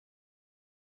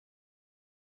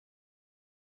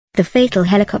The fatal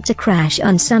helicopter crash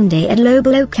on Sunday at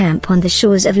Lobelo camp on the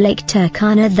shores of Lake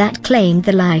Turkana that claimed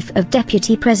the life of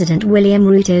Deputy President William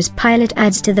Ruto's pilot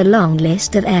adds to the long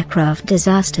list of aircraft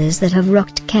disasters that have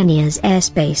rocked Kenya's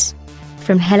airspace.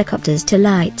 From helicopters to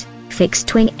light,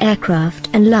 fixed-wing aircraft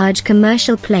and large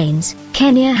commercial planes,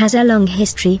 Kenya has a long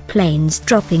history planes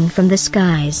dropping from the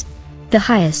skies. The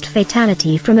highest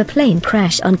fatality from a plane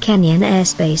crash on Kenyan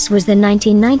airspace was the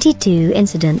 1992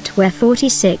 incident where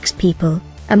 46 people,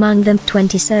 among them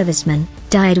 20 servicemen,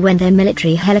 died when their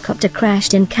military helicopter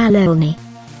crashed in Kalolni.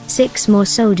 6 more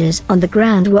soldiers on the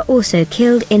ground were also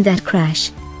killed in that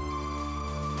crash.